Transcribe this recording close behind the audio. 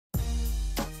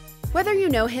Whether you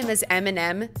know him as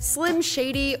Eminem, Slim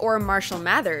Shady, or Marshall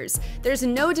Mathers, there's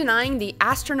no denying the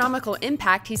astronomical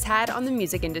impact he's had on the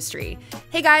music industry.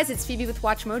 Hey guys, it's Phoebe with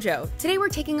WatchMojo. Today we're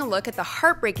taking a look at the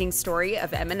heartbreaking story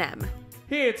of Eminem.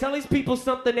 Here, tell these people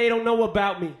something they don't know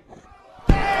about me.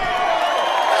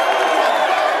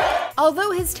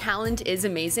 Although his talent is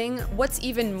amazing, what's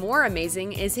even more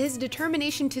amazing is his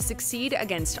determination to succeed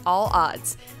against all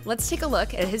odds. Let's take a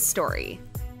look at his story.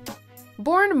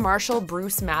 Born Marshall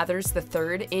Bruce Mathers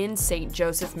III in St.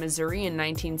 Joseph, Missouri in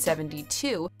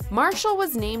 1972, Marshall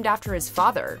was named after his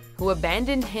father, who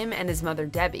abandoned him and his mother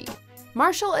Debbie.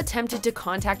 Marshall attempted to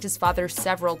contact his father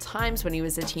several times when he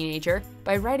was a teenager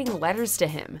by writing letters to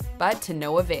him, but to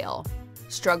no avail.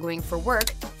 Struggling for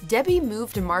work, Debbie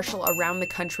moved Marshall around the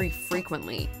country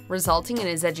frequently, resulting in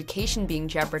his education being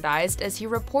jeopardized as he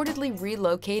reportedly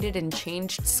relocated and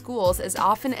changed schools as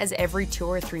often as every 2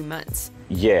 or 3 months.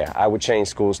 Yeah, I would change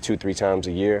schools 2-3 times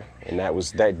a year, and that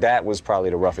was probably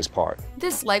the roughest part.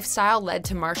 This lifestyle led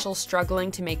to Marshall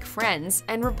struggling to make friends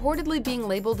and reportedly being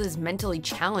labeled as mentally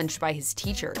challenged by his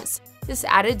teachers. This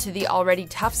added to the already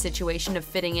tough situation of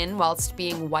fitting in whilst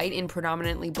being white in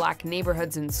predominantly black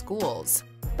neighborhoods and schools.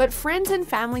 But friends and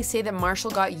family say that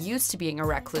Marshall got used to being a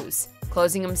recluse,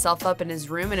 closing himself up in his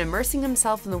room and immersing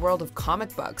himself in the world of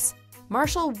comic books.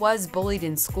 Marshall was bullied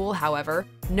in school, however,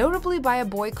 notably by a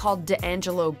boy called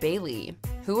D'Angelo Bailey,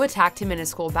 who attacked him in a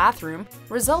school bathroom,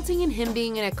 resulting in him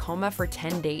being in a coma for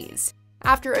 10 days.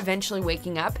 After eventually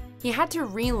waking up, he had to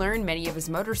relearn many of his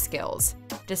motor skills.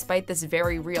 Despite this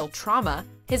very real trauma,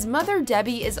 his mother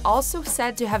Debbie is also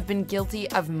said to have been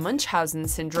guilty of Munchausen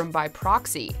syndrome by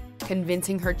proxy,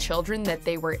 convincing her children that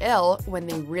they were ill when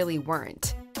they really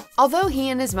weren't. Although he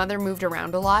and his mother moved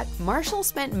around a lot, Marshall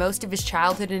spent most of his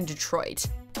childhood in Detroit,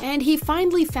 and he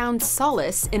finally found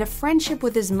solace in a friendship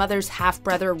with his mother's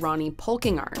half-brother Ronnie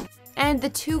Polkingarn, and the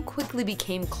two quickly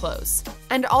became close.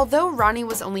 And although Ronnie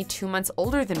was only 2 months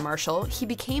older than Marshall, he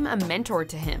became a mentor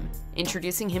to him,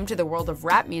 introducing him to the world of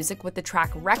rap music with the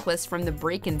track Reckless from the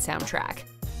Breakin' soundtrack.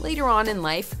 Later on in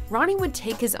life, Ronnie would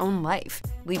take his own life,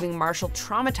 leaving Marshall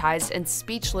traumatized and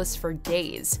speechless for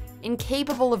days,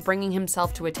 incapable of bringing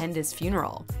himself to attend his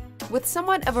funeral. With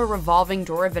somewhat of a revolving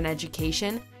door of an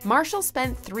education, Marshall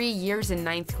spent 3 years in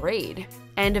 9th grade,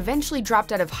 and eventually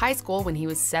dropped out of high school when he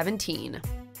was 17.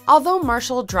 Although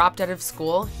Marshall dropped out of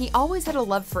school, he always had a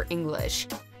love for English.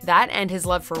 That and his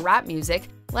love for rap music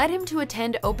led him to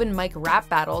attend open mic rap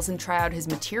battles and try out his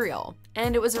material.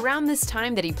 And it was around this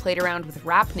time that he played around with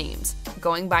rap names,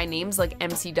 going by names like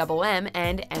MCMM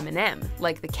and Eminem,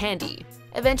 like the candy.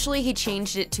 Eventually, he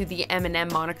changed it to the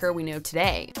Eminem moniker we know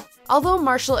today. Although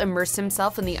Marshall immersed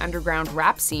himself in the underground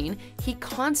rap scene, he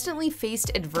constantly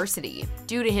faced adversity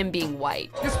due to him being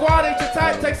white. Your squad ain't your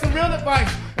type, take some real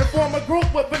advice and form a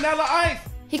group with Vanilla Ice.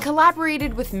 He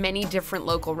collaborated with many different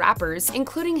local rappers,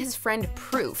 including his friend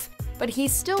Proof, but he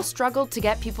still struggled to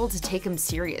get people to take him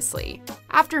seriously.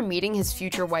 After meeting his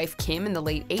future wife Kim in the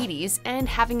late 80s and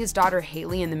having his daughter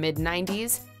Haley in the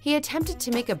mid-90s, he attempted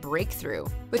to make a breakthrough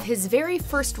with his very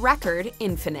first record,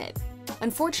 Infinite.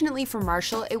 Unfortunately for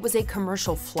Marshall, it was a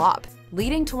commercial flop,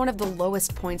 leading to one of the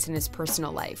lowest points in his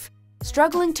personal life.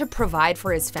 Struggling to provide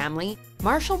for his family,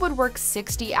 Marshall would work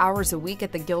 60 hours a week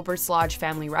at the Gilbert's Lodge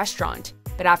family restaurant.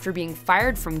 But after being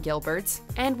fired from Gilbert's,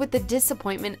 and with the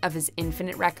disappointment of his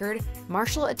Infinite record,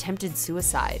 Marshall attempted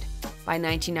suicide. By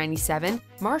 1997,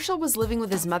 Marshall was living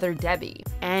with his mother Debbie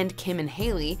and Kim and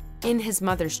Haley in his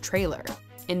mother's trailer.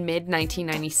 In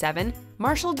mid-1997,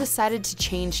 Marshall decided to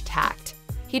change tact.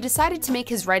 He decided to make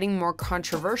his writing more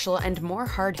controversial and more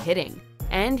hard-hitting,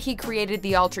 and he created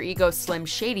the alter ego Slim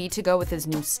Shady to go with his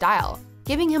new style,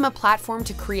 giving him a platform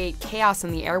to create chaos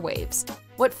on the airwaves.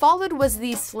 What followed was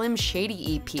the Slim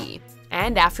Shady EP,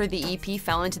 and after the EP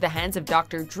fell into the hands of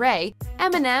Dr. Dre,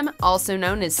 Eminem, also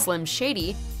known as Slim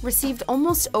Shady, received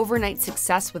almost overnight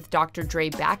success with Dr. Dre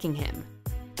backing him.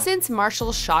 Since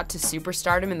Marshall shot to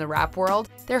superstardom in the rap world,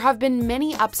 there have been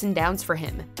many ups and downs for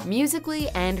him, musically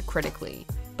and critically.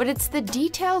 But it's the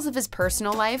details of his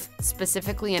personal life,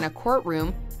 specifically in a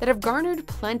courtroom, that have garnered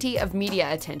plenty of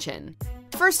media attention.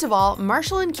 First of all,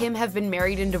 Marshall and Kim have been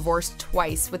married and divorced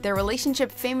twice, with their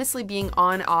relationship famously being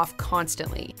on-off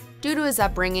constantly. Due to his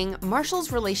upbringing,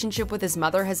 Marshall's relationship with his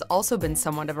mother has also been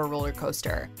somewhat of a roller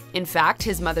coaster. In fact,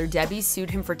 his mother Debbie sued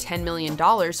him for $10 million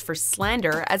for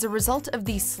slander as a result of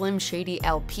the Slim Shady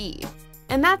LP.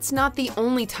 And that's not the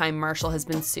only time Marshall has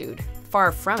been sued.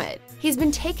 Far from it. He's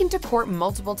been taken to court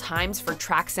multiple times for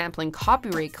track sampling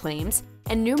copyright claims,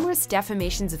 and numerous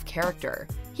defamations of character.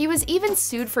 He was even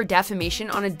sued for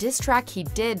defamation on a diss track he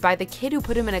did by the kid who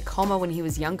put him in a coma when he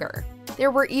was younger.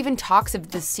 There were even talks of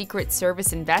the Secret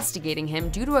Service investigating him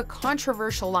due to a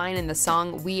controversial line in the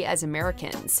song "We as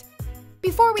Americans."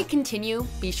 Before we continue,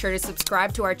 be sure to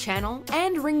subscribe to our channel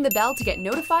and ring the bell to get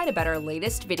notified about our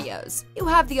latest videos. You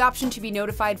have the option to be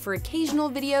notified for occasional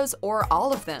videos or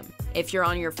all of them. If you're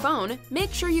on your phone,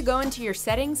 make sure you go into your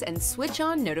settings and switch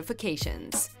on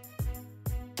notifications.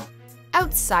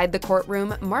 Outside the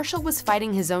courtroom, Marshall was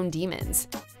fighting his own demons.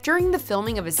 During the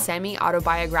filming of his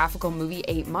semi-autobiographical movie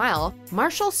 8 Mile,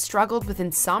 Marshall struggled with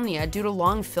insomnia due to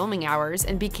long filming hours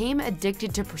and became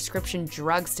addicted to prescription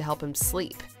drugs to help him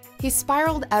sleep. He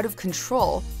spiraled out of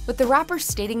control, with the rapper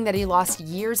stating that he lost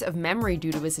years of memory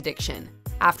due to his addiction.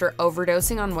 After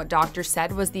overdosing on what doctors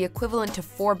said was the equivalent to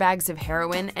 4 bags of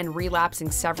heroin and relapsing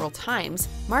several times,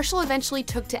 Marshall eventually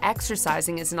took to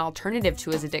exercising as an alternative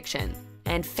to his addiction.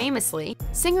 And famously,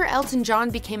 singer Elton John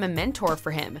became a mentor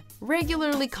for him,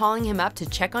 regularly calling him up to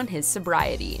check on his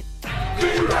sobriety.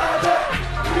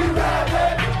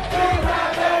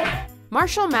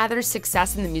 Marshall Mathers'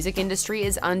 success in the music industry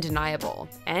is undeniable,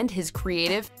 and his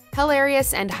creative,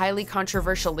 hilarious, and highly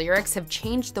controversial lyrics have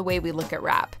changed the way we look at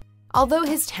rap. Although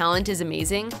his talent is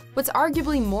amazing, what's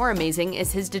arguably more amazing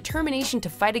is his determination to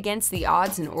fight against the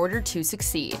odds in order to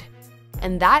succeed.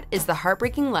 And that is the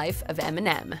heartbreaking life of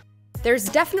Eminem. There's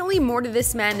definitely more to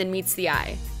this man than meets the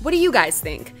eye. What do you guys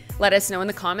think? Let us know in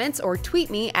the comments or tweet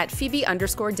me at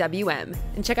Phoebe_WM.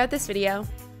 And check out this video.